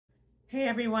Hey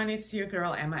everyone, it's your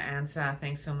girl Emma Ansa.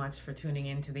 Thanks so much for tuning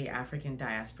in to the African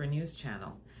Diaspora News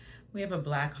Channel. We have a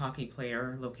black hockey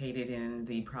player located in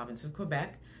the province of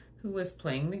Quebec who was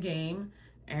playing the game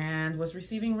and was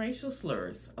receiving racial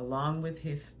slurs along with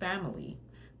his family,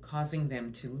 causing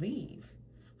them to leave.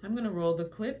 I'm going to roll the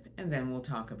clip and then we'll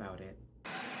talk about it.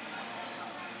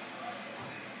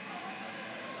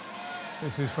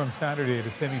 This is from Saturday at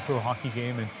a semi-pro hockey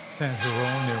game in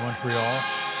Saint-Jérôme near Montreal.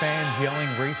 Fans yelling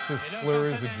racist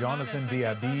slurs at Jonathan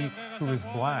Diaby, who is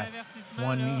black,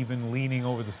 one even leaning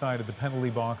over the side of the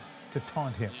penalty box to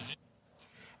taunt him.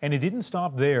 And it didn't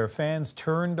stop there. Fans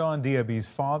turned on Diaby's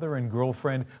father and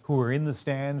girlfriend who were in the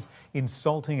stands,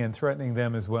 insulting and threatening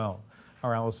them as well.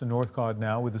 Our Alison Northcott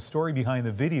now with the story behind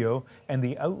the video and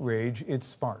the outrage it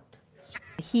sparked.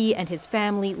 He and his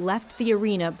family left the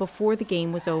arena before the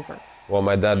game was over. Well,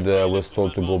 my dad was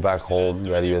told to go back home,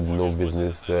 that he had no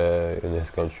business in his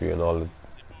country and all the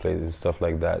places and stuff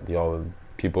like that. You know,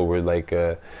 people were like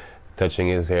touching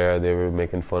his hair, they were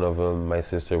making fun of him. My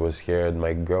sister was scared,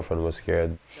 my girlfriend was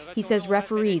scared. He says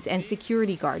referees and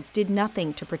security guards did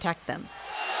nothing to protect them.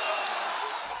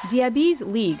 Diaby's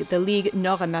league, the Ligue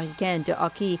Nord-Américaine de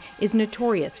Hockey, is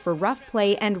notorious for rough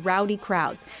play and rowdy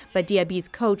crowds. But Diaby's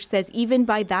coach says even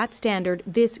by that standard,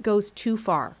 this goes too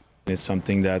far. It's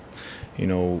something that, you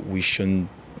know, we shouldn't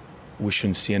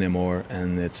see anymore,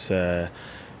 and it's I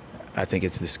think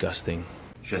it's disgusting.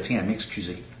 Je tiens à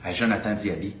m'excuser à Jonathan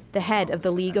Diaby. The head of the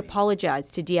league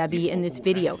apologized to Diaby in this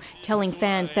video, telling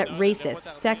fans that racist,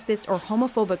 sexist, or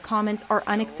homophobic comments are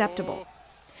unacceptable.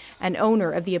 An owner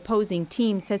of the opposing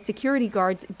team says security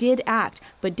guards did act,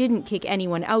 but didn't kick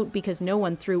anyone out because no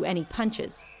one threw any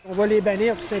punches. Now,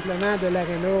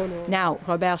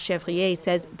 Robert Chevrier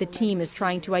says the team is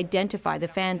trying to identify the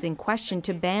fans in question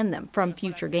to ban them from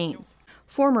future games.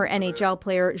 Former NHL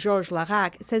player Georges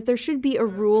Larac says there should be a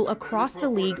rule across the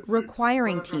league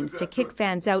requiring teams to kick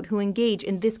fans out who engage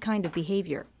in this kind of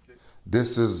behavior.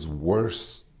 This is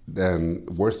worst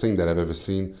thing that I've ever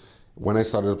seen. When I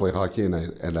started to play hockey,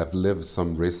 and I've lived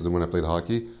some racism when I played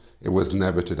hockey, it was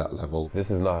never to that level.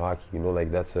 This is not hockey, you know,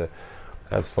 like that's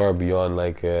far beyond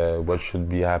like what should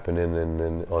be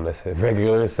happening on a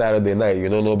regular Saturday night. You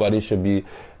know, nobody should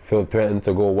feel threatened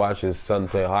to go watch his son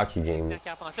play a hockey game.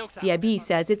 Diaby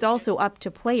says it's also up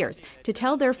to players to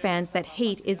tell their fans that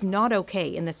hate is not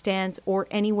okay in the stands or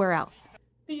anywhere else.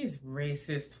 These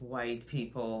racist white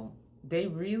people, they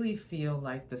really feel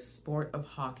like the sport of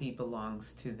hockey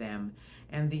belongs to them.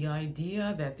 And the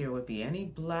idea that there would be any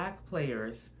black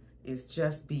players is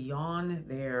just beyond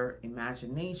their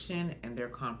imagination and their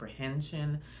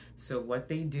comprehension. So what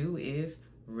they do is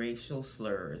racial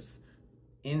slurs,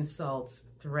 insults,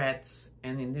 threats,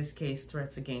 and in this case,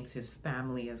 threats against his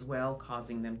family as well,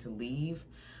 causing them to leave.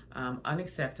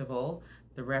 Unacceptable.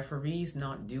 The referees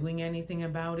not doing anything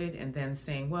about it and then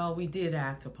saying, well, we did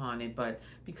act upon it, but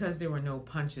because there were no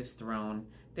punches thrown,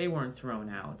 they weren't thrown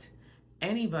out.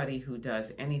 Anybody who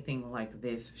does anything like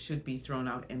this should be thrown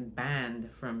out and banned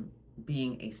from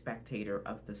being a spectator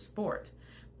of the sport.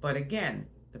 But again,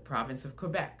 the province of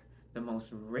Quebec, the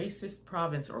most racist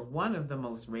province or one of the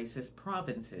most racist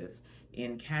provinces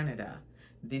in Canada,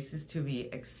 this is to be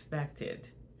expected.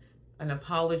 An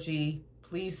apology,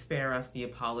 please spare us the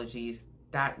apologies.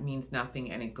 That means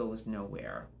nothing and it goes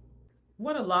nowhere.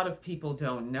 What a lot of people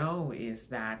don't know is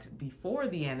that before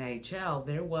the NHL,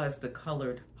 there was the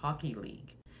Colored Hockey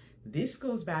League. This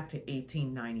goes back to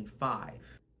 1895.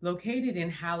 Located in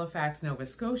Halifax, Nova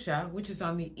Scotia, which is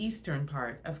on the eastern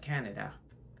part of Canada.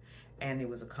 And it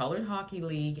was a colored hockey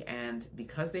league, and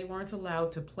because they weren't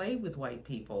allowed to play with white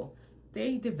people,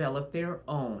 they developed their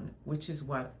own, which is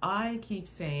what I keep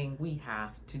saying we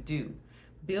have to do.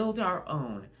 Build our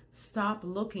own. Stop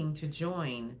looking to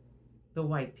join the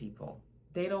white people.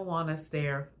 They don't want us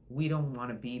there. We don't want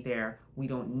to be there. We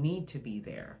don't need to be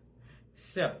there.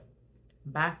 So,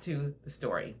 back to the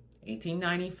story.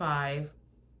 1895,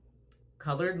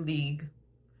 Colored League,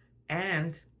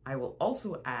 and I will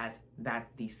also add that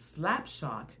the slap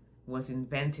shot was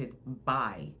invented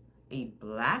by a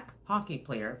black hockey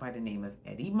player by the name of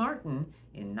Eddie Martin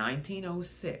in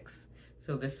 1906.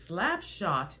 So the slap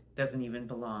shot doesn't even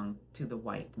belong to the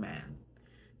white man.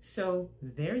 So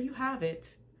there you have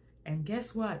it. And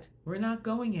guess what? We're not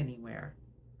going anywhere.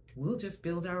 We'll just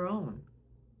build our own.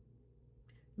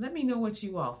 Let me know what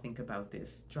you all think about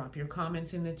this. Drop your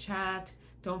comments in the chat.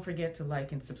 Don't forget to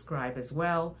like and subscribe as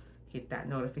well. Hit that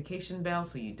notification bell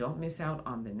so you don't miss out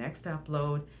on the next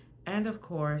upload. And of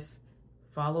course,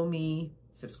 follow me,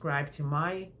 subscribe to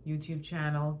my YouTube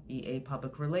channel, EA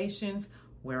Public Relations,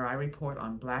 where I report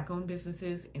on Black-owned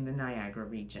businesses in the Niagara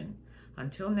region.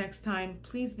 Until next time,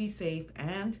 please be safe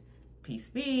and peace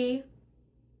be.